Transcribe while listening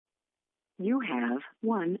You have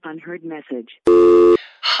one unheard message.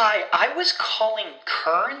 Hi, I was calling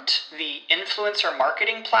Current, the influencer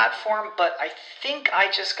marketing platform, but I think I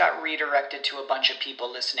just got redirected to a bunch of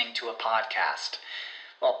people listening to a podcast.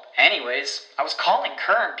 Well, anyways, I was calling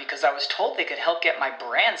Current because I was told they could help get my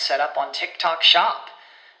brand set up on TikTok Shop,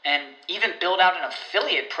 and even build out an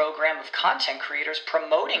affiliate program of content creators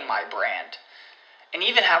promoting my brand, and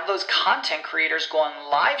even have those content creators go on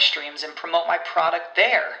live streams and promote my product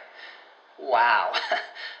there. Wow,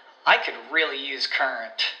 I could really use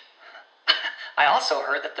Current. I also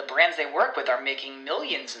heard that the brands they work with are making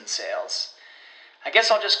millions in sales. I guess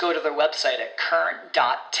I'll just go to their website at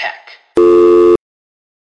current.tech.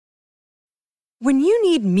 When you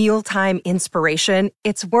need mealtime inspiration,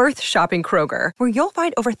 it's worth shopping Kroger, where you'll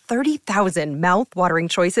find over 30,000 mouth-watering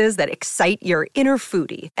choices that excite your inner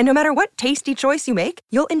foodie. And no matter what tasty choice you make,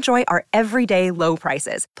 you'll enjoy our everyday low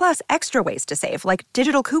prices, plus extra ways to save, like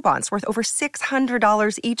digital coupons worth over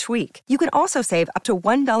 $600 each week. You can also save up to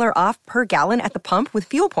 $1 off per gallon at the pump with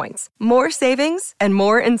fuel points. More savings and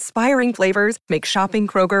more inspiring flavors make shopping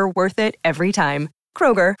Kroger worth it every time.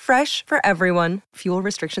 Kroger, fresh for everyone. Fuel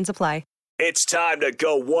restrictions apply. It's time to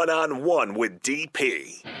go one-on-one with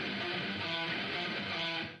DP.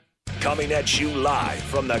 Coming at you live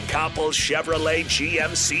from the Coppel Chevrolet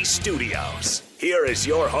GMC studios. Here is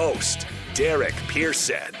your host, Derek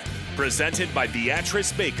Pearson. Presented by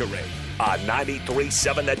Beatrice Bakery. On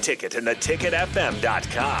 93.7 The Ticket and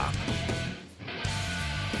theticketfm.com.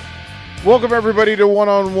 Welcome, everybody, to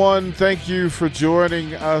One-on-One. Thank you for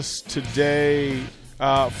joining us today.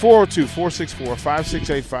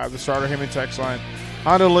 402-464-5685, the Starter Heyman text line.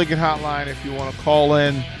 Honda Lincoln hotline if you want to call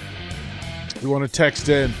in, you want to text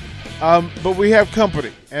in. But we have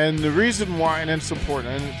company, and the reason why, and it's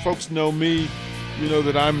important, and folks know me, you know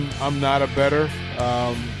that I'm not a bettor.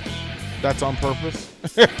 That's on purpose.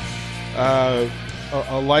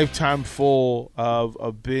 A lifetime full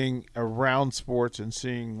of being around sports and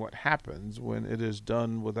seeing what happens when it is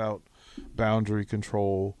done without boundary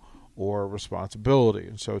control or responsibility.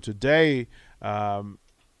 And so today,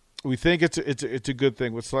 we think it's a good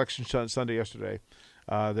thing with Selection Sunday yesterday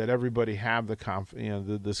that everybody have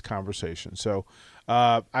this conversation. So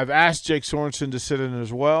I've asked Jake Sorensen to sit in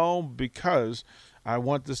as well because I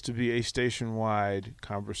want this to be a station-wide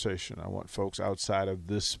conversation. I want folks outside of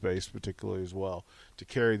this space particularly as well to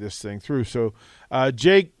carry this thing through. So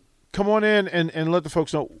Jake, come on in and let the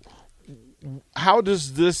folks know, how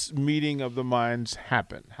does this meeting of the minds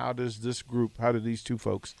happen? How do these two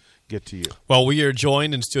folks get to you? Well, we are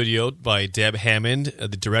joined in studio by Deb Hammond, the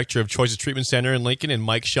Director of Choices Treatment Center in Lincoln, and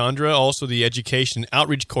Mike Chandra, also the Education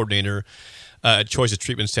Outreach Coordinator at Choices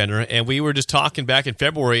Treatment Center. And we were just talking back in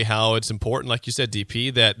February how it's important, like you said,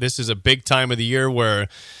 DP, that this is a big time of the year where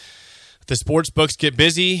the sports books get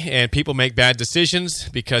busy and people make bad decisions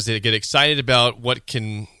because they get excited about what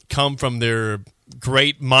can come from their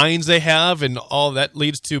great minds they have, and all that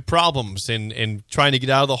leads to problems and trying to get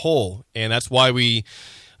out of the hole. And that's why we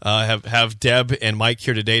have Deb and Mike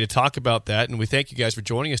here today to talk about that. And we thank you guys for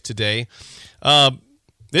joining us today.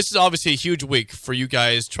 This is obviously a huge week for you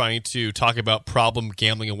guys trying to talk about problem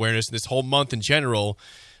gambling awareness this whole month in general.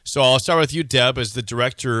 So I'll start with you, Deb, as the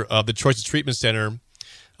director of the Choices Treatment Center.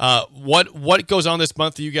 What goes on this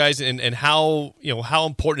month for you guys, and how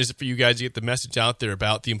important is it for you guys to get the message out there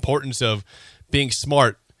about the importance of being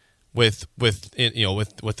smart with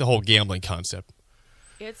the whole gambling concept?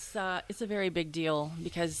 It's a very big deal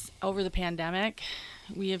because over the pandemic,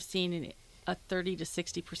 we have seen a 30 to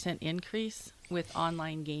 60% increase with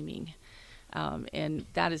online gaming, and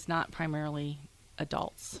that is not primarily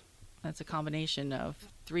adults. That's a combination of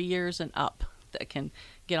 3 years and up that can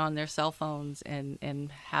get on their cell phones and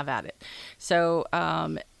have at it. So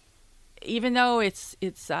even though it's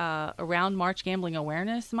around March Gambling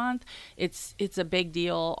Awareness Month, it's a big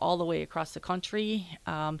deal all the way across the country,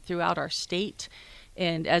 throughout our state.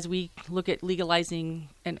 And as we look at legalizing,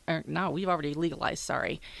 we've already legalized,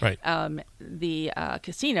 right. The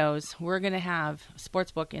casinos, we're going to have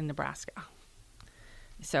sportsbook in Nebraska.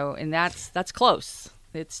 So, and that's close.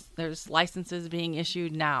 There's licenses being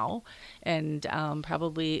issued now, and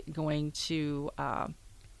probably going to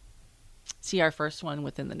see our first one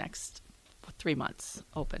within the next 3 months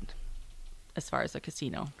open, as far as a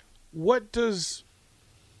casino. We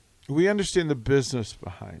understand the business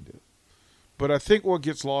behind it, but I think what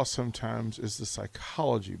gets lost sometimes is the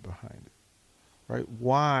psychology behind it, right?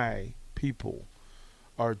 Why people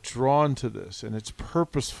are drawn to this, and it's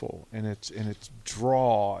purposeful, and it's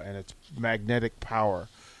draw, and it's magnetic power.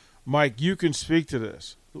 Mike, you can speak to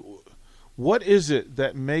this. What is it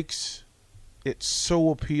that makes it's so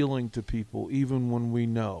appealing to people, even when we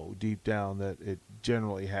know deep down that it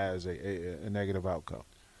generally has a negative outcome?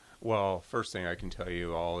 Well, first thing I can tell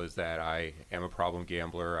you all is that I am a problem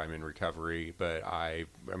gambler. I'm in recovery, but I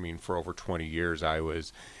mean, for over 20 years,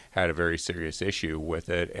 had a very serious issue with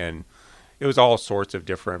it, and it was all sorts of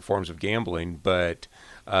different forms of gambling. But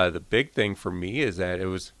the big thing for me is that it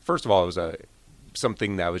was, first of all, it was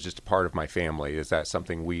something that was just a part of my family. Is that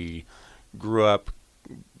something we grew up?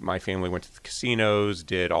 My family went to the casinos,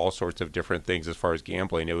 did all sorts of different things as far as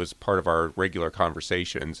gambling. It was part of our regular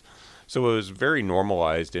conversations. So it was very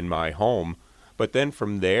normalized in my home. But then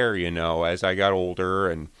from there, as I got older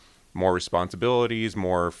and more responsibilities,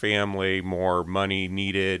 more family, more money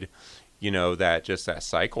needed, that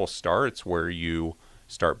cycle starts where you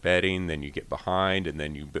start betting, then you get behind, and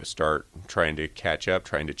then you start trying to catch up,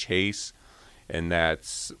 trying to chase. And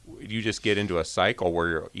you just get into a cycle where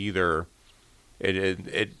you're either,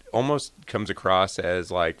 it almost comes across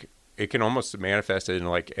as like, it can almost manifest in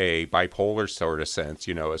like a bipolar sort of sense,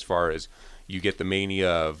 as far as you get the mania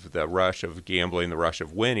of the rush of gambling, the rush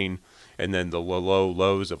of winning, and then the low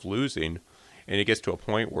lows of losing. And it gets to a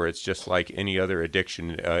point where it's just like any other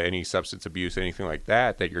addiction, any substance abuse, anything like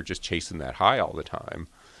that you're just chasing that high all the time.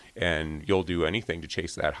 And you'll do anything to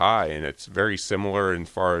chase that high. And it's very similar as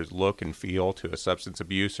far as look and feel to a substance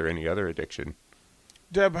abuse or any other addiction.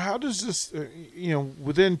 Deb, how does this,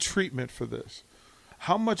 within treatment for this,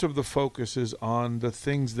 how much of the focus is on the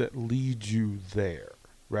things that lead you there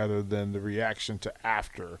rather than the reaction to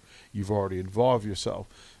after you've already involved yourself?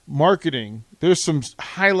 Marketing, there's some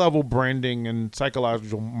high-level branding and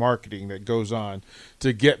psychological marketing that goes on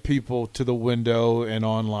to get people to the window and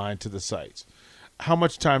online to the sites. How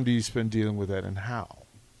much time do you spend dealing with that, and how?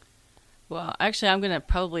 Well, actually, I'm going to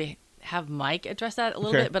probably have Mike address that a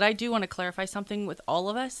little bit, but I do want to clarify something with all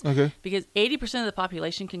of us. Okay. Because 80% of the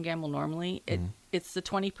population can gamble normally. It's the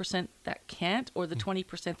 20% that can't, or the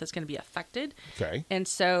 20% that's going to be affected. Okay. And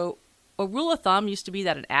so a rule of thumb used to be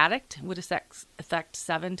that an addict would affect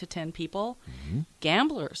 7 to 10 people.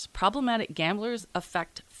 Gamblers, problematic gamblers,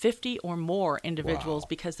 affect 50 or more individuals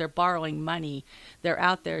because they're borrowing money. They're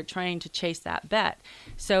out there trying to chase that bet.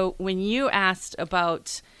 So when you asked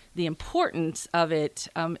about the importance of it,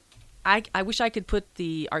 I wish I could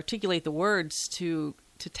articulate the words to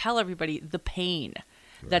tell everybody the pain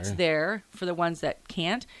that's there for the ones that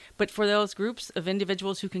can't. But for those groups of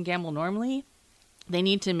individuals who can gamble normally, they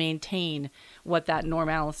need to maintain what that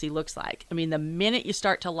normalcy looks like. I mean, the minute you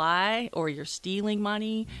start to lie, or you're stealing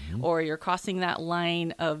money, or you're crossing that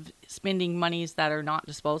line of spending monies that are not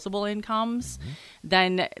disposable incomes,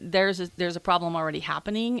 then there's a problem already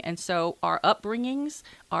happening. And so our upbringings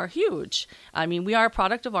are huge. I mean, we are a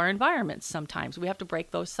product of our environments sometimes. We have to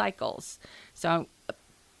break those cycles. So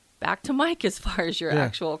back to Mike as far as your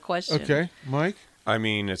actual question. Okay, Mike? I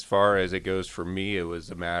mean, as far as it goes for me, it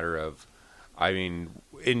was a matter of,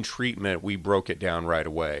 in treatment, we broke it down right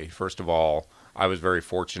away. First of all, I was very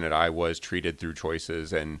fortunate. I was treated through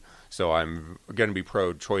Choices, and so I'm going to be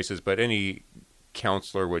pro Choices, but any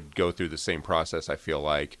counselor would go through the same process, I feel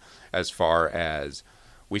like, as far as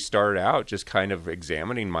we started out just kind of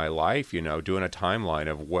examining my life, doing a timeline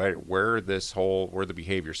of where the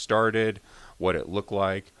behavior started, what it looked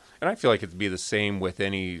like. And I feel like it'd be the same with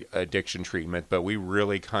any addiction treatment, but we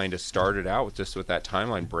really kind of started out with that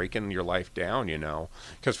timeline, breaking your life down,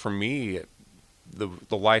 because for me, the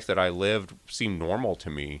life that I lived seemed normal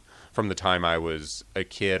to me from the time I was a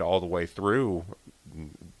kid all the way through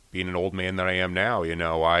being an old man that I am now.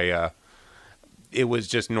 It was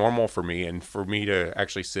just normal for me, and for me to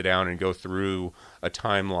actually sit down and go through a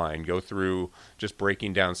timeline, go through just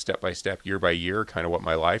breaking down step by step, year by year, kind of what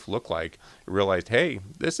my life looked like, I realized, hey,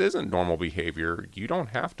 this isn't normal behavior. You don't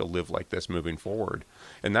have to live like this moving forward.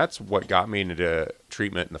 And that's what got me into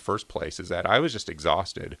treatment in the first place, is that I was just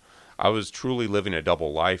exhausted. I was truly living a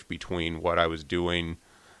double life between what I was doing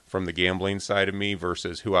from the gambling side of me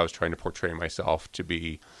versus who I was trying to portray myself to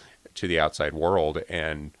be to the outside world.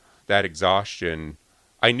 And that exhaustion,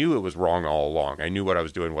 I knew it was wrong all along. I knew what I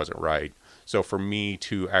was doing wasn't right. So for me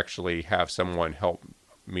to actually have someone help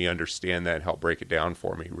me understand that and help break it down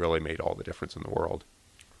for me really made all the difference in the world.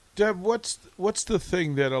 Deb, what's the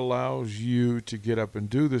thing that allows you to get up and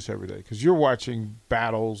do this every day? Because you're watching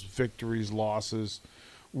battles, victories, losses.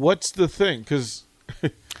 What's the thing? Because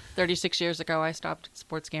 36 years ago, I stopped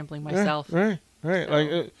sports gambling myself. Right.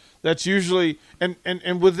 So. That's usually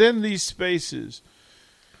and within these spaces,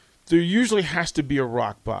 there usually has to be a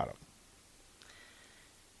rock bottom.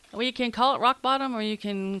 Well, you can call it rock bottom, or you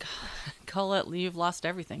can call it you've lost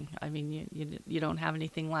everything. I mean, you don't have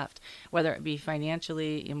anything left, whether it be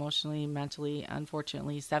financially, emotionally, mentally.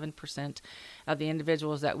 Unfortunately, 7% of the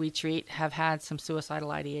individuals that we treat have had some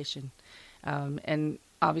suicidal ideation. And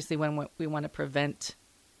obviously, when we want to prevent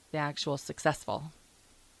the actual successful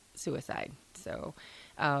suicide. So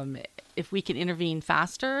if we can intervene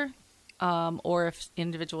faster, or if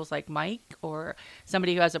individuals like Mike or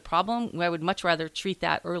somebody who has a problem, I would much rather treat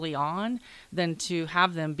that early on than to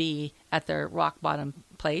have them be at their rock bottom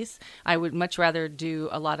place. I would much rather do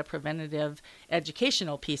a lot of preventative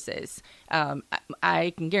educational pieces.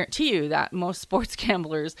 I can guarantee you that most sports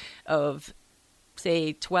gamblers of,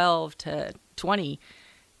 say, 12 to 20,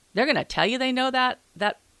 they're going to tell you they know that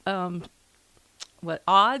what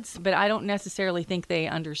odds, but I don't necessarily think they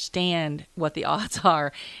understand what the odds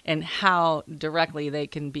are and how directly they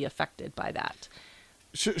can be affected by that.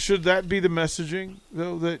 Should that be the messaging,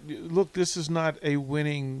 though? That, look, this is not a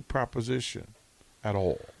winning proposition at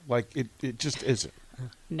all. Like, it just isn't.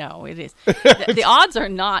 No, it is. The odds are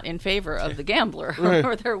not in favor of the gambler, Right.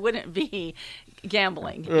 or there wouldn't be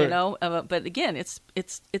gambling, Right. you know. But again, it's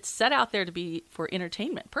set out there to be for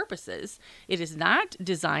entertainment purposes. It is not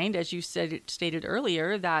designed, as you stated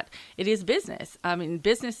earlier, that it is business. I mean,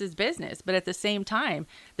 business is business, but at the same time,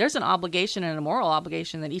 there's an obligation and a moral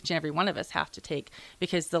obligation that each and every one of us have to take,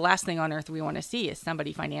 because the last thing on earth we want to see is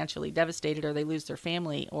somebody financially devastated, or they lose their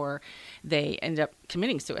family, or they end up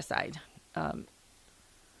committing suicide.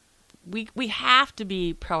 We have to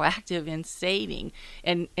be proactive in stating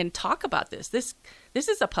and talk about this. This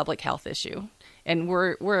is a public health issue, and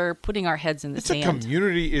we're putting our heads in the sand. It's a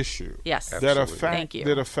community issue. Yes, Thank you.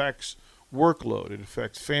 That affects workload. It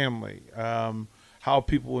affects family, how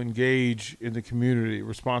people engage in the community,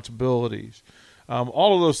 responsibilities,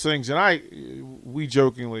 all of those things. And we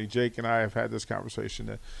jokingly, Jake and I have had this conversation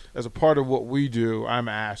that as a part of what we do, I'm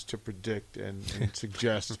asked to predict and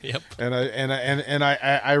suggest. Yep. And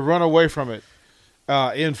I run away from it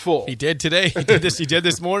in full. He did today. He did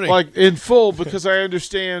this morning. Like in full, because I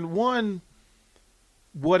understand, one,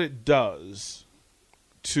 what it does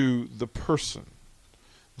to the person.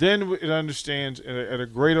 Then it understands at a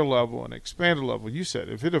greater level, an expanded level. You said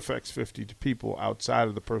if it affects 50 people outside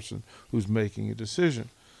of the person who's making a decision.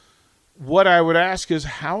 What I would ask is,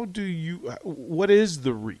 what is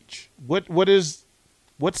the reach? What's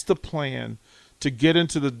the plan to get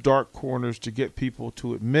into the dark corners, to get people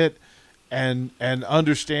to admit and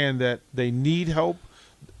understand that they need help?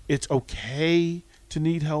 It's okay to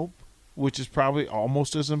need help, which is probably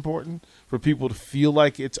almost as important, for people to feel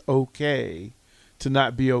like it's okay to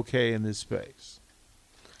not be okay in this space.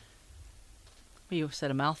 You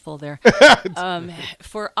said a mouthful there.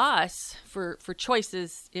 For us, for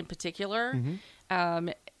choices in particular,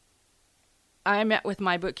 I met with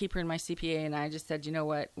my bookkeeper and my CPA, and I just said, you know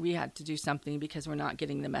what, we had to do something because we're not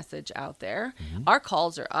getting the message out there. Our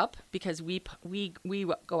calls are up because we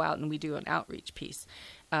go out and we do an outreach piece.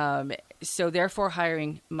 So therefore,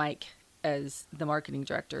 hiring Mike as the marketing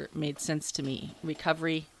director made sense to me.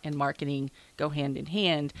 Recovery and marketing go hand in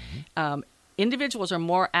hand. Individuals are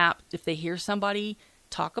more apt, if they hear somebody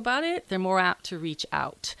talk about it, they're more apt to reach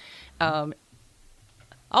out.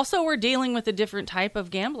 Also, we're dealing with a different type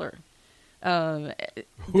of gambler. The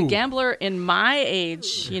gambler in my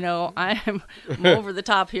age, you know, I'm over the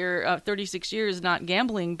top here, 36 years not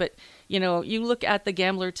gambling, but, you know, you look at the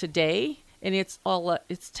gambler today and it's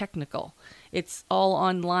technical. It's all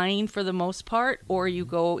online for the most part, or you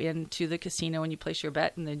go into the casino and you place your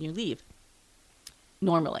bet and then you leave.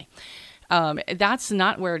 Normally. That's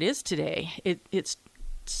not where it is today. It's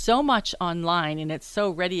so much online and it's so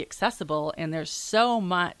ready accessible, and there's so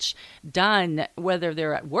much done, whether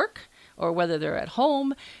they're at work or whether they're at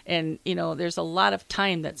home. And, you know, there's a lot of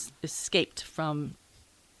time that's escaped from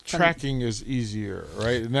tracking is easier,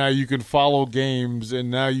 right? Now you can follow games, and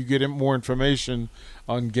now you get more information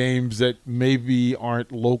on games that maybe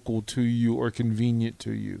aren't local to you or convenient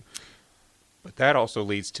to you. But that also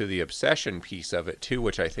leads to the obsession piece of it, too,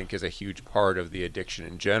 which I think is a huge part of the addiction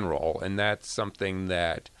in general. And that's something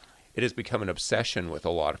that it has become an obsession with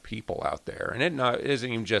a lot of people out there. And it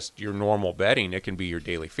isn't even just your normal betting. It can be your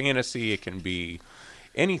daily fantasy. It can be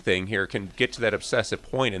anything here. It can get to that obsessive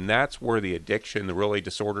point, and that's where the addiction, the really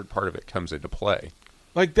disordered part of it, comes into play.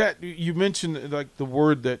 Like that, you mentioned like the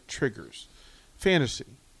word that triggers. Fantasy.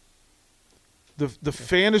 The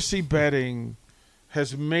fantasy betting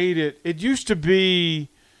has made it used to be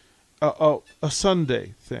a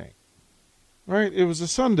Sunday thing, right? It was a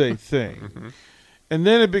Sunday thing. And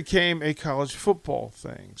then it became a college football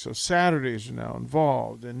thing. So Saturdays are now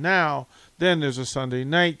involved. And then there's a Sunday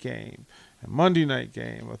night game. a Monday night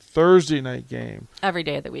game, a Thursday night game. Every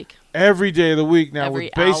day of the week. Every day of the week. Now Every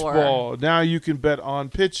with baseball, hour. now you can bet on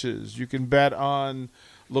pitches. You can bet on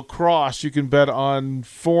lacrosse. You can bet on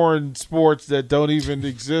foreign sports that don't even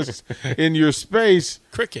exist in your space.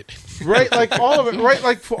 Cricket. Right? Like all of it. Right?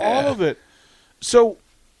 Like for all of it. So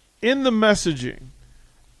in the messaging,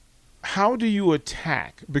 how do you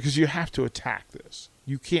attack? Because you have to attack this.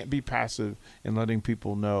 You can't be passive in letting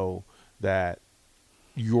people know that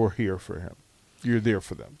you're here for him. You're there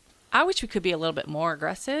for them. I wish we could be a little bit more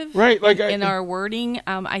aggressive, Right? Like in our wording.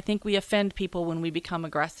 I think we offend people when we become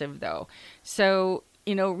aggressive, though. So,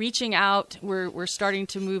 reaching out, we're starting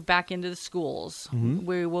to move back into the schools. Mm-hmm.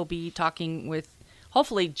 We will be talking with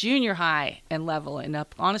hopefully junior high and level and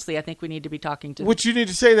up. Honestly, I think we need to be talking to Which you need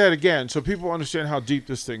to say that again so people understand how deep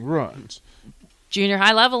this thing runs. junior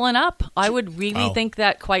high level and up. I would really Wow. think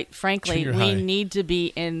that, quite frankly, Junior we high. need to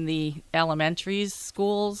be in the elementary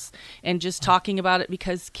schools and just talking about it,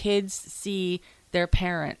 because kids see their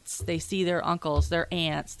parents, they see their uncles, their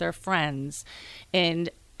aunts, their friends. And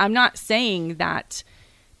I'm not saying that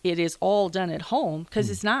it is all done at home, because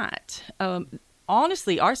it's not.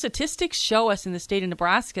 Honestly, our statistics show us in the state of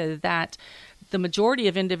Nebraska that the majority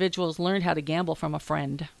of individuals learned how to gamble from a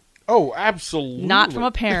friend. Oh, absolutely. Not from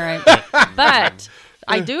a parent. But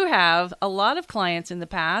I do have a lot of clients in the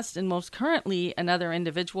past, and most currently another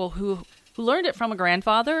individual who learned it from a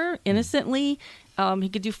grandfather innocently. He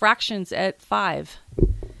could do fractions at 5.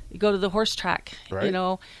 You go to the horse track. Right.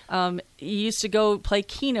 You used to go play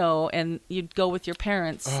Keno, and you'd go with your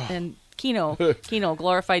parents and Keno,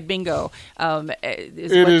 glorified bingo.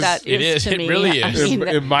 Is It what is. that It is. to It me. really I is. mean,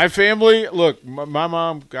 In my family, look, my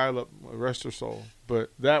mom, God rest her soul,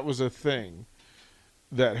 but that was a thing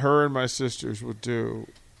that her and my sisters would do,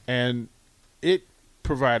 and it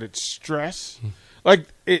provided stress. Like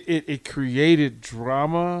it created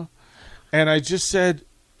drama, and I just said,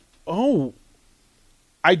 "Oh,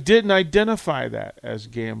 I didn't identify that as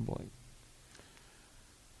gambling."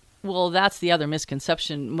 Well, that's the other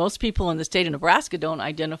misconception. Most people in the state of Nebraska don't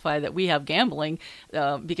identify that we have gambling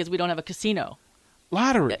because we don't have a casino.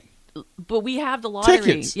 Lottery But we have the lottery.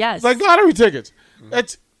 tickets, Yes. like lottery tickets.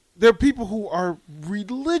 There are people who are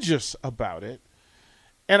religious about it,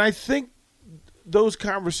 and I think those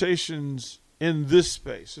conversations in this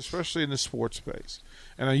space, especially in the sports space,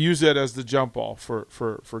 and I use that as the jump off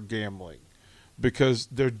for gambling, because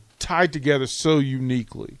they're tied together so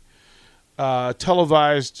uniquely.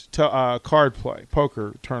 Televised card play,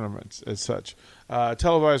 poker tournaments as such,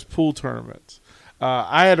 televised pool tournaments.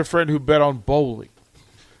 I had a friend who bet on bowling.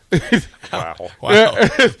 Wow. Wow.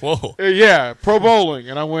 Whoa. Yeah, pro bowling.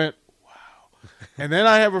 And I went, wow. And then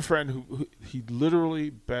I have a friend who he literally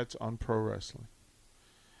bets on pro wrestling.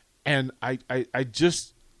 And I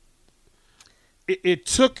just, it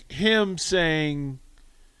took him saying,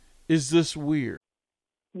 is this weird?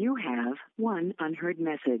 You have one unheard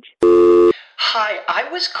message. Hi, I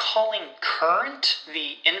was calling Current,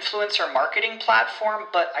 the influencer marketing platform,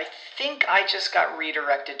 but I think I just got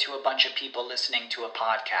redirected to a bunch of people listening to a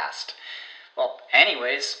podcast. Well,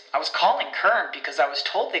 anyways, I was calling Current because I was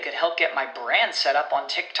told they could help get my brand set up on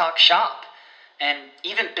TikTok Shop, and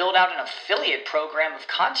even build out an affiliate program of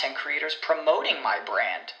content creators promoting my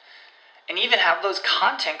brand, and even have those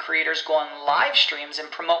content creators go on live streams and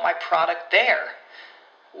promote my product there.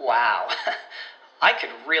 Wow, I could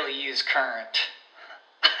really use Current.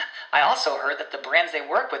 I also heard that the brands they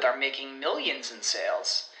work with are making millions in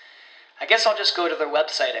sales. I guess I'll just go to their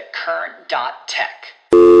website at current.tech.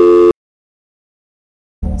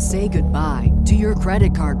 Say goodbye to your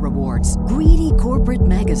credit card rewards. Greedy corporate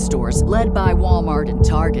mega stores, led by Walmart and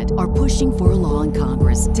Target, are pushing for a law in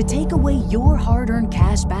Congress to take away your hard-earned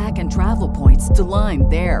cash back and travel points to line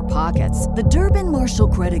their pockets. The Durbin-Marshall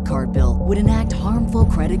credit card bill would enact harmful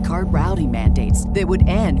credit card routing mandates that would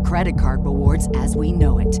end credit card rewards as we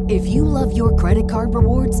know it. If you love your credit card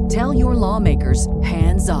rewards, tell your lawmakers,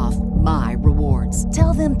 hands off my rewards.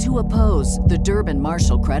 Tell them to oppose the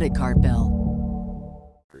Durbin-Marshall credit card bill.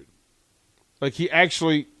 Like he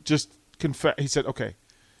actually just confessed. He said, okay,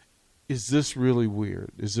 is this really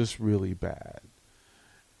weird? Is this really bad?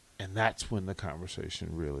 And that's when the conversation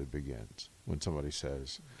really begins. When somebody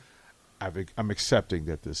says, I'm accepting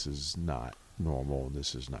that this is not normal and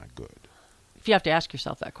this is not good. If you have to ask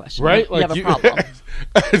yourself that question, Right? you have a problem.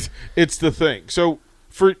 It's the thing. So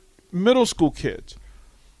for middle school kids,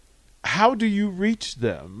 how do you reach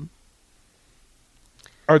them?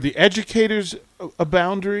 Are the educators a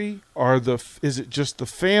boundary? Is it just the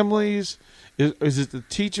families? Is it the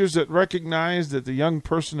teachers that recognize that the young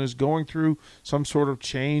person is going through some sort of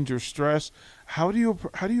change or stress? How do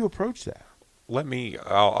you approach that?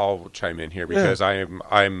 I'll chime in here because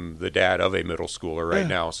I'm the dad of a middle schooler right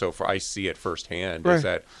now, so I see it firsthand. Is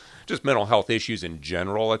that just mental health issues in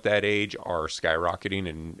general at that age are skyrocketing,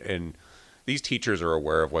 and these teachers are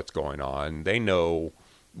aware of what's going on. They know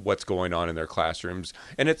what's going on in their classrooms,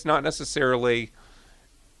 and it's not necessarily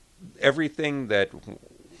everything that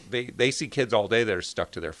they see kids all day that are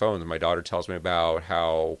stuck to their phones. My daughter tells me about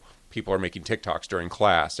how people are making TikToks during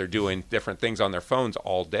class. They're doing different things on their phones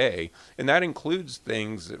all day. And that includes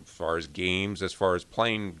things as far as games, as far as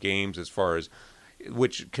playing games, as far as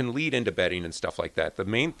which can lead into betting and stuff like that. The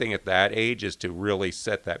main thing at that age is to really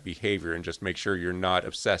set that behavior and just make sure you're not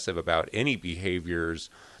obsessive about any behaviors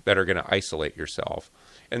that are going to isolate yourself.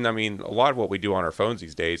 And I mean, a lot of what we do on our phones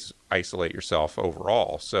these days isolate yourself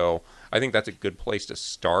overall. So I think that's a good place to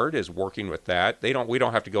start, is working with that. We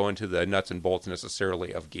don't have to go into the nuts and bolts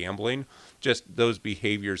necessarily of gambling, just those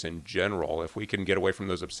behaviors in general. If we can get away from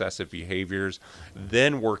those obsessive behaviors,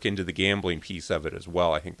 then work into the gambling piece of it as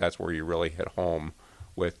well. I think that's where you really hit home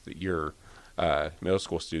with your middle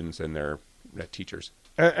school students and their teachers.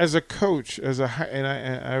 As a coach,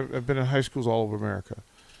 I've been in high schools all over America.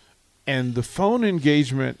 And the phone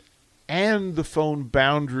engagement and the phone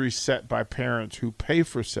boundaries set by parents who pay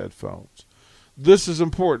for said phones. This is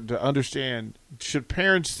important to understand. Should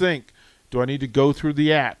parents think, do I need to go through the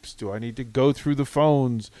apps? Do I need to go through the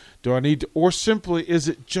phones? Or simply, is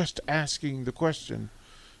it just asking the question,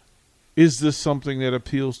 is this something that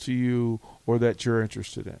appeals to you or that you're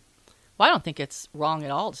interested in? Well, I don't think it's wrong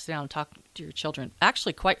at all to sit down and talk to your children.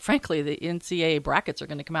 Actually, quite frankly, the NCAA brackets are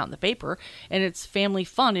going to come out in the paper, and it's family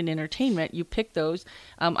fun and entertainment. You pick those.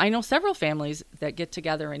 I know several families that get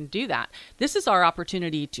together and do that. This is our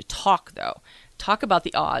opportunity to talk, though. Talk about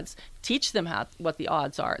the odds. Teach them what the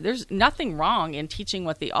odds are. There's nothing wrong in teaching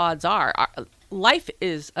what the odds are. Life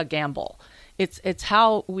is a gamble. It's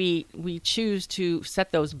how we choose to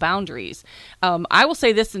set those boundaries. I will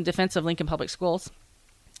say this in defense of Lincoln Public Schools.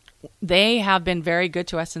 They have been very good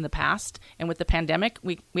to us in the past, and with the pandemic,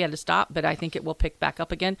 we had to stop, but I think it will pick back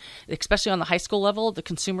up again, especially on the high school level. The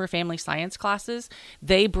consumer family science classes,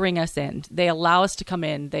 they bring us in. They allow us to come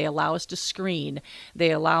in. They allow us to screen.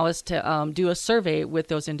 They allow us to do a survey with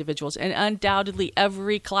those individuals, and undoubtedly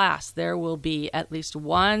every class there will be at least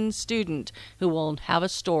one student who will have a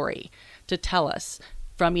story to tell us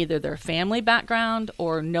from either their family background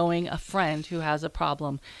or knowing a friend who has a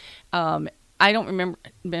problem. I don't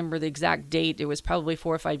remember the exact date. It was probably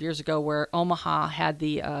 4 or 5 years ago where Omaha had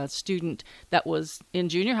the student that was in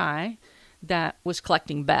junior high that was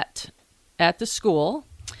collecting bet at the school,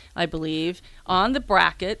 I believe, on the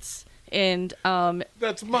brackets. And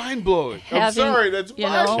that's mind-blowing. I'm sorry, that's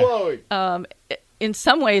mind-blowing. In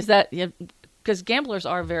some ways that, because gamblers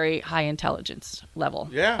are very high intelligence level.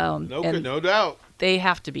 Yeah, no doubt. They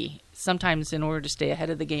have to be, sometimes in order to stay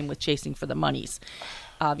ahead of the game with chasing for the monies.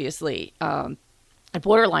 Obviously, it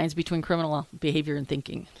borderlines between criminal behavior and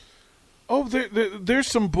thinking. Oh, there's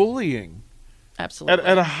some bullying. Absolutely.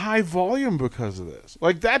 At a high volume because of this.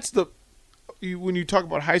 Like, that's when you talk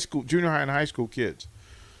about high school, junior high and high school kids,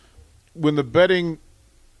 when the betting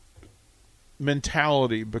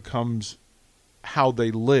mentality becomes how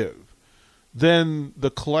they live, then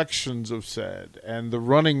the collections of said and the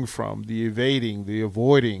running from, the evading, the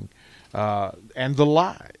avoiding, and the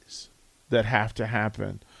lies that have to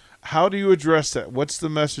happen. How do you address that? What's the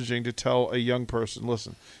messaging to tell a young person?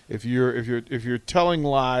 Listen, if you're telling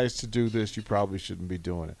lies to do this, you probably shouldn't be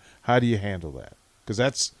doing it. How do you handle that? Because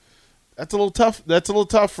that's a little tough. That's a little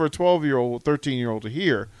tough for a 12-year-old, 13-year-old to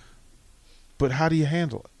hear. But how do you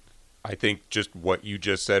handle it? I think just what you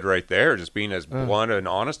just said right there, just being as blunt and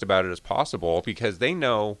honest about it as possible, because they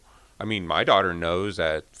know. I mean, my daughter knows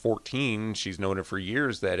at 14, she's known it for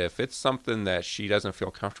years, that if it's something that she doesn't feel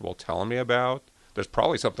comfortable telling me about, there's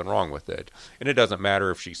probably something wrong with it. And it doesn't matter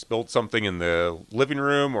if she spilled something in the living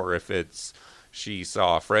room or if she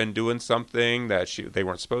saw a friend doing something that they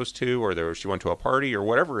weren't supposed to, or she went to a party or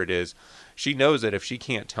whatever it is. She knows that if she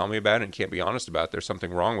can't tell me about it and can't be honest about it, there's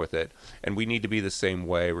something wrong with it. And we need to be the same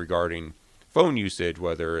way regarding phone usage,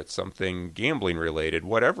 whether it's something gambling related,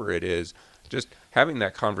 whatever it is. Just having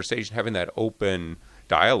that conversation, having that open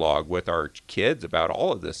dialogue with our kids about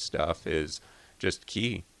all of this stuff is just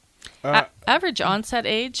key. Average onset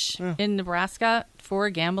age in Nebraska for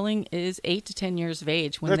gambling is 8 to 10 years of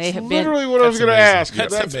age. When they have been. That's literally what I was going to ask.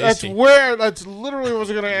 That's That's literally what I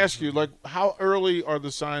was going to ask you. Like, how early are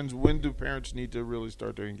the signs? When do parents need to really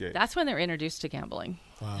start to engage? That's when they're introduced to gambling.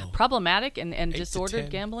 Wow. Problematic and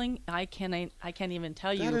disordered gambling, I can't even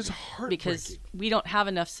tell you. That is heartbreaking. Because we don't have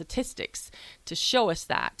enough statistics to show us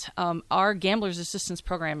that. Our Gamblers Assistance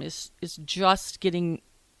Program is just getting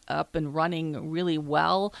up and running really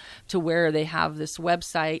well to where they have this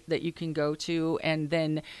website that you can go to, and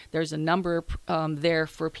then there's a number there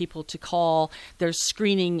for people to call. There's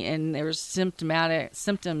screening and there's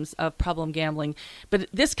symptoms of problem gambling. But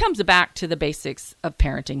this comes back to the basics of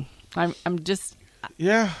parenting. I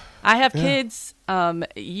have kids.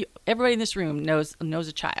 Everybody in this room knows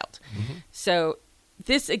a child. Mm-hmm. So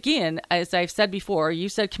this, again, as I've said before, you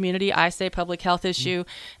said community, I say public health issue.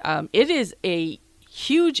 It is a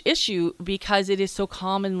huge issue because it is so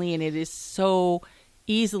commonly and it is so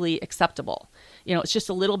easily acceptable. It's just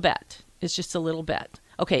a little bit. It's just a little bit.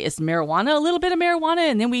 Okay, is marijuana a little bit of marijuana,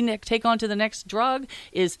 and then we take on to the next drug?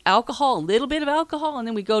 Is alcohol a little bit of alcohol, and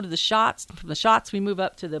then we go to the shots? From the shots, we move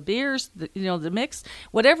up to the beers, the mix.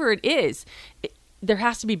 Whatever it is, there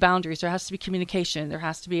has to be boundaries. There has to be communication. There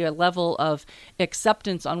has to be a level of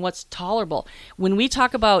acceptance on what's tolerable. When we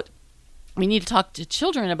talk about, we need to talk to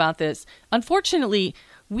children about this. Unfortunately,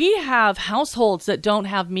 we have households that don't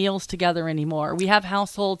have meals together anymore. We have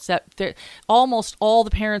households that almost all the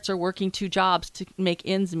parents are working 2 jobs to make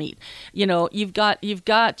ends meet. You've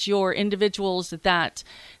got your individuals that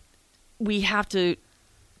we have to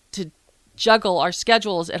juggle our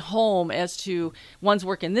schedules at home as to one's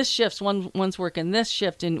working this shift, one's working this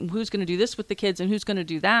shift, and who's going to do this with the kids and who's going to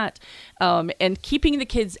do that, and keeping the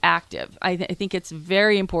kids active. I think it's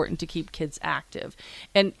very important to keep kids active,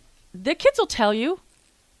 and the kids will tell you.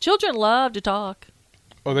 Children love to talk.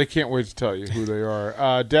 Oh, they can't wait to tell you who they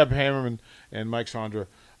are. Deb Hammerman and Mike Chandra,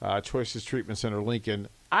 Choices Treatment Center, Lincoln.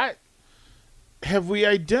 Have we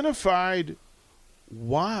identified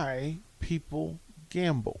why people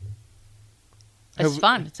gamble? It's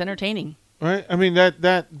fun. It's entertaining. Right? I mean,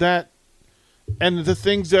 that, and the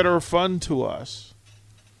things that are fun to us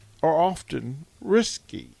are often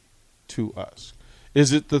risky to us.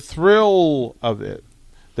 Is it the thrill of it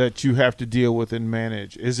that you have to deal with and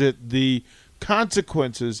manage? Is it the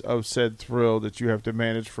consequences of said thrill that you have to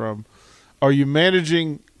manage from? Are you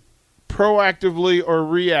managing proactively or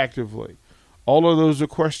reactively? All of those are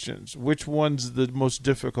questions. Which one's the most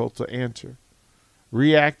difficult to answer?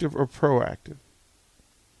 Reactive or proactive?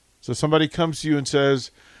 So somebody comes to you and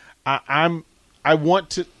says, I want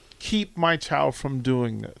to keep my child from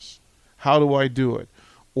doing this. How do I do it?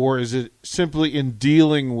 Or is it simply in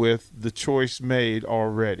dealing with the choice made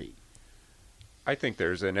already? I think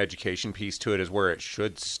there's an education piece to it is where it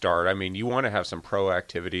should start. I mean, you want to have some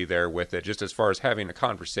proactivity there with it, just as far as having a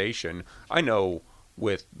conversation. I know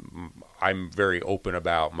I'm very open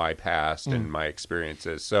about my past and my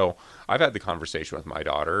experiences. So I've had the conversation with my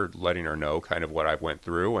daughter, letting her know kind of what I went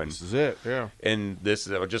through. And this is it, yeah. And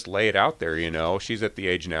I'll just lay it out there, She's at the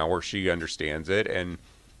age now where she understands it. And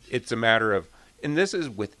it's a matter of, and this is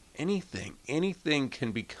with anything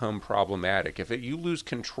can become problematic. If you lose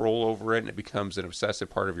control over it and it becomes an obsessive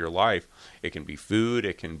part of your life, it can be food,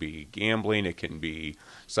 it can be gambling, it can be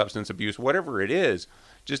substance abuse, whatever it is,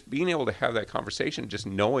 just being able to have that conversation, just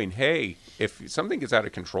knowing, hey, if something gets out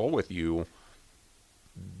of control with you,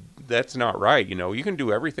 that's not right. You can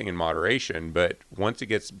do everything in moderation, but once it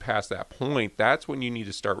gets past that point, that's when you need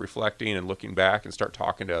to start reflecting and looking back and start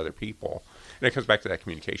talking to other people. And it comes back to that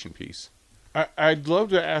communication piece. I'd love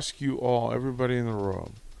to ask you all, everybody in the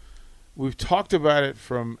room. We've talked about it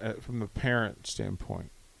from the parent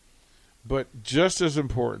standpoint, but just as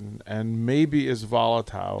important and maybe as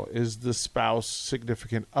volatile is the spouse,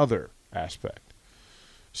 significant other aspect.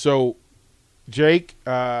 So, Jake,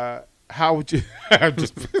 how would you? I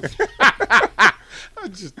just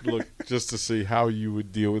look just to see how you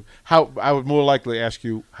would deal with. How I would more likely ask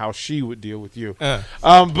you how she would deal with you.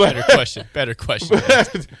 Better question.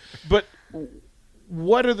 But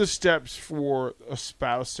what are the steps for a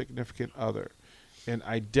spouse, significant other, in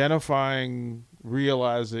identifying,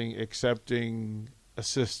 realizing, accepting,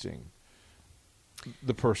 assisting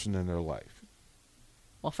the person in their life?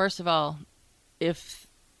 Well, first of all, if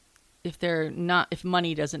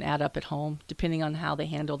money doesn't add up at home, depending on how they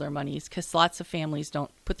handle their monies, because lots of families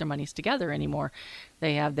don't put their monies together anymore.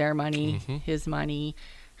 They have their money, his money,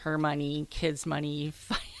 her money, kids' money,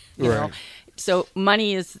 you know. So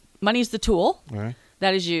money is the tool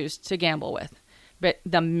that is used to gamble with. But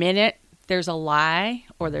the minute there's a lie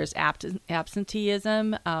or there's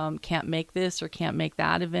absenteeism, can't make this or can't make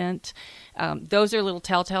that event, those are little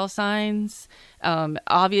telltale signs.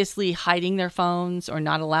 Obviously hiding their phones or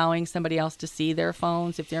not allowing somebody else to see their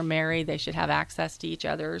phones. If they're married, they should have access to each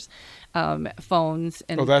other's phones.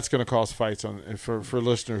 And that's going to cause fights for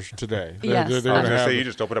listeners today. Yes. I was going to say, you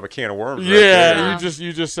just opened up a can of worms. Yeah,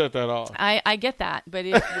 you just set that off. I get that, but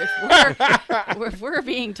if we're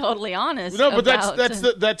being totally honest, no, but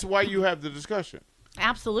that's why you have the discussion.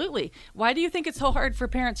 Absolutely. Why do you think it's so hard for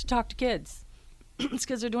parents to talk to kids? It's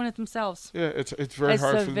because they're doing it themselves. Yeah, it's very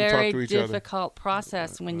hard for them to talk to each other. It's a very difficult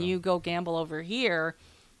process when you go gamble over here,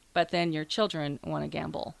 but then your children want to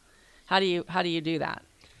gamble. How do you do that?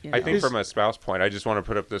 You know? I think from a spouse point, I just want to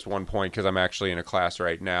put up this one point because I'm actually in a class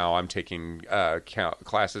right now. I'm taking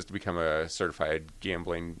classes to become a certified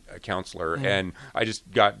gambling counselor, and I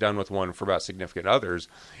just got done with one for about significant others.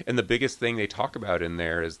 And the biggest thing they talk about in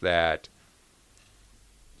there is that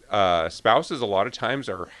spouses a lot of times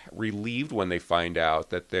are relieved when they find out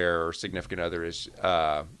that their significant other is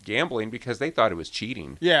gambling because they thought it was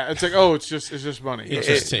cheating. Yeah, it's like, oh, it's just money.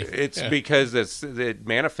 It's because it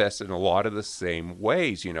manifests in a lot of the same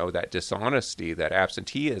ways, you know, that dishonesty, that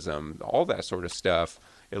absenteeism, all that sort of stuff.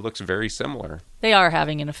 It looks very similar. They are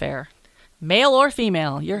having an affair. Male or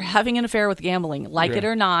female, you're having an affair with gambling, like it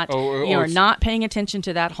or not. You are not paying attention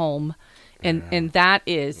to that home. And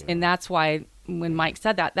that's why when Mike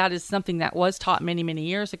said that is something that was taught many, many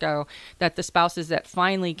years ago, that the spouses that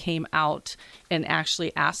finally came out and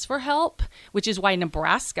actually asked for help, which is why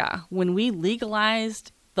Nebraska, when we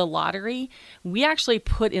legalized the lottery, we actually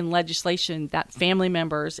put in legislation that family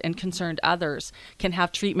members and concerned others can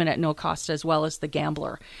have treatment at no cost as well as the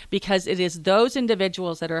gambler, because it is those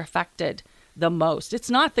individuals that are affected the most.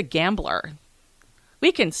 It's not the gambler.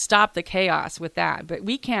 We can stop the chaos with that, but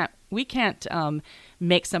we can't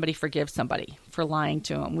make somebody forgive somebody for lying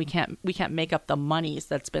to them. We can't make up the monies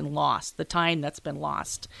that's been lost, the time that's been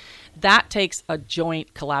lost. That takes a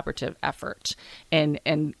joint collaborative effort. And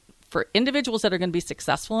for individuals that are going to be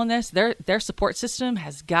successful in this, their support system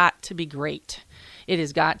has got to be great. It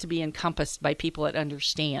has got to be encompassed by people that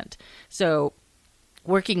understand. So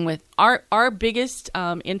working with our biggest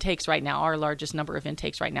intakes right now, our largest number of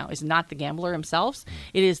intakes right now is not the gambler themselves.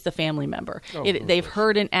 It is the family member. They've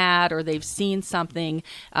heard an ad or they've seen something,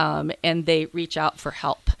 and they reach out for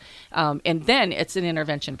help. And then it's an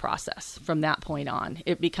intervention process from that point on.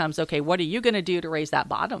 It becomes, okay, what are you going to do to raise that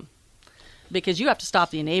bottom? Because you have to stop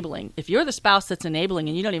the enabling. If you're the spouse that's enabling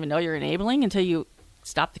and you don't even know you're enabling until you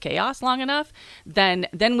stop the chaos long enough, then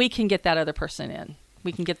we can get that other person in.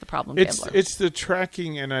 We can get the problem gambler. It's the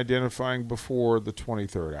tracking and identifying before the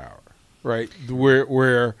 23rd hour, right?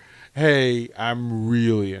 Where hey, I'm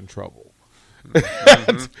really in trouble.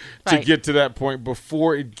 To get to that point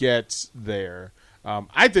before it gets there.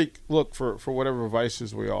 I think, look, for whatever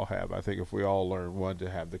vices we all have, I think if we all learn, one, to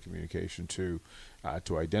have the communication, two,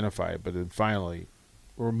 to identify it, but then finally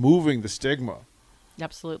removing the stigma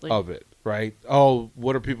of it, right? Oh,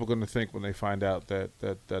 what are people going to think when they find out that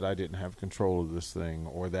I didn't have control of this thing,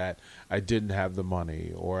 or that I didn't have the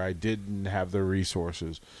money, or I didn't have the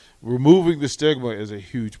resources? Removing the stigma is a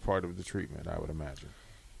huge part of the treatment, I would imagine.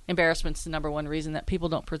 Embarrassment's the number one reason that people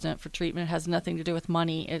don't present for treatment. It has nothing to do with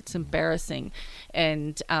money. It's embarrassing.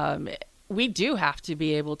 And we do have to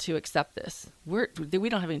be able to accept this. We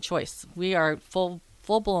don't have any choice. We are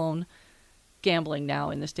full-blown gambling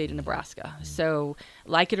now in the state of Nebraska. So,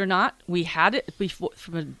 like it or not, we had it before,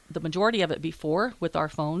 from the majority of it before, with our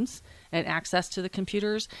phones and access to the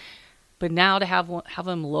computers. But now to have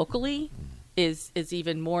them locally is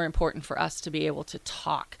even more important for us to be able to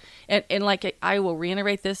talk. And like I will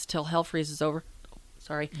reiterate this till hell freezes over.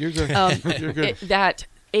 Sorry. You're good. You're good. That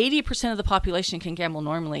 80% of the population can gamble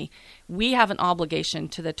normally. We have an obligation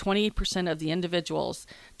to the 20% of the individuals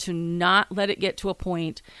to not let it get to a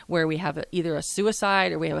point where we have either a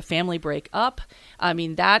suicide or we have a family break up. I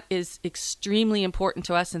mean, that is extremely important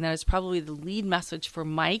to us, and that is probably the lead message for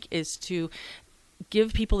Mike, is to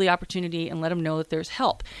give people the opportunity and let them know that there's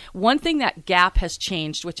help. One thing that GAP has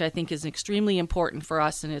changed, which I think is extremely important for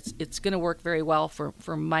us, and it's going to work very well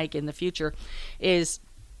for Mike in the future, is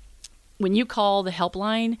when you call the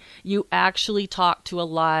helpline, you actually talk to a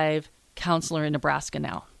live counselor in Nebraska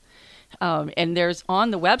now. And there's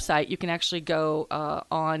on the website, you can actually go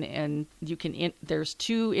on and you can, there's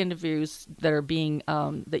 2 interviews that are being,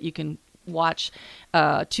 that you can watch,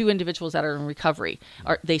 2 individuals that are in recovery.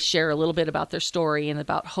 They share a little bit about their story and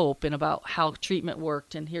about hope and about how treatment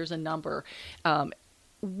worked. And here's a number.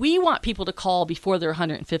 We want people to call before they're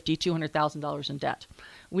 $150,000, $200,000 in debt.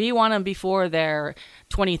 We want them before they're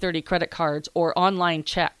 20, 30 credit cards or online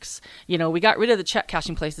checks. You know, we got rid of the check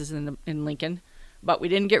cashing places in Lincoln, but we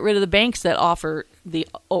didn't get rid of the banks that offer the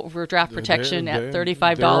overdraft protection at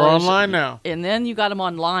 $35. They're online now. And then you got them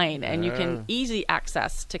online, and you can easy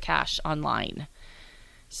access to cash online.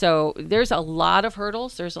 So there's a lot of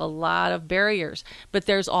hurdles. There's a lot of barriers, but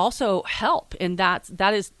there's also help. And that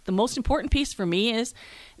is the most important piece for me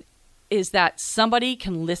is that somebody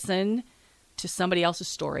can listen to somebody else's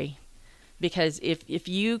story. Because if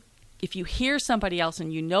you if you hear somebody else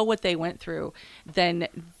and you know what they went through, then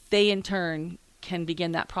they in turn can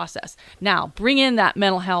begin that process. Now, bring in that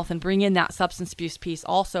mental health and bring in that substance abuse piece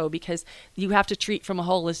also, because you have to treat from a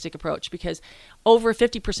holistic approach, because over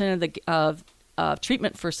 50% of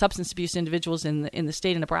treatment for substance abuse individuals in the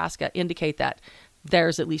state of Nebraska indicate that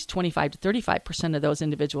there's at least 25 to 35% of those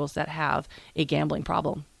individuals that have a gambling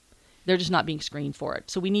problem. They're just not being screened for it.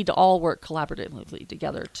 So we need to all work collaboratively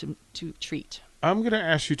together to treat. I'm going to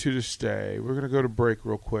ask you two to stay. We're going to go to break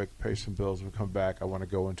real quick, pay some bills. When we come back, I want to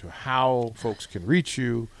go into how folks can reach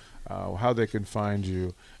you, how they can find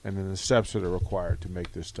you, and then the steps that are required to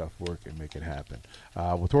make this stuff work and make it happen.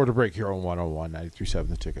 We'll throw it a break here on 101 93.7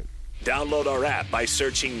 The Ticket. Download our app by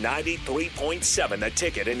searching 93.7 The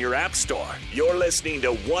Ticket in your app store. You're listening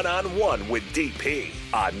to One-on-One with DP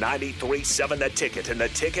on 93.7 The Ticket and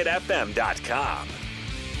theticketfm.com.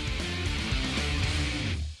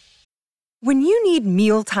 When you need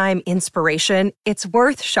mealtime inspiration, it's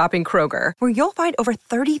worth shopping Kroger, where you'll find over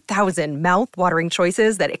 30,000 mouth-watering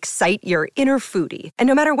choices that excite your inner foodie. And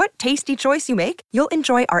no matter what tasty choice you make, you'll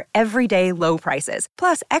enjoy our everyday low prices,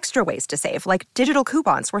 plus extra ways to save, like digital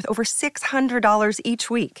coupons worth over $600 each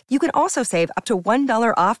week. You can also save up to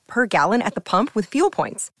 $1 off per gallon at the pump with fuel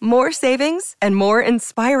points. More savings and more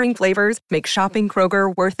inspiring flavors make shopping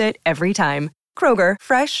Kroger worth it every time. Kroger,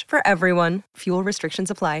 fresh for everyone. Fuel restrictions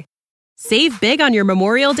apply. Save big on your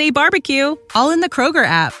Memorial Day barbecue, all in the Kroger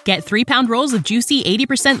app. Get 3-pound rolls of juicy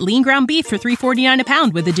 80% lean ground beef for $3.49 a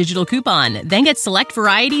pound with a digital coupon. Then get select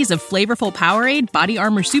varieties of flavorful Powerade, Body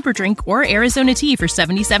Armor Super Drink, or Arizona tea for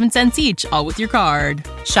 77 cents each, all with your card.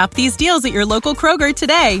 Shop these deals at your local Kroger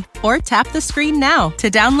today, or tap the screen now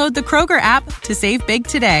to download the Kroger app to save big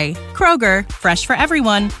today. Kroger, fresh for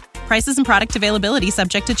everyone. Prices and product availability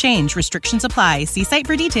subject to change. Restrictions apply. See site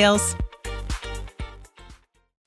for details.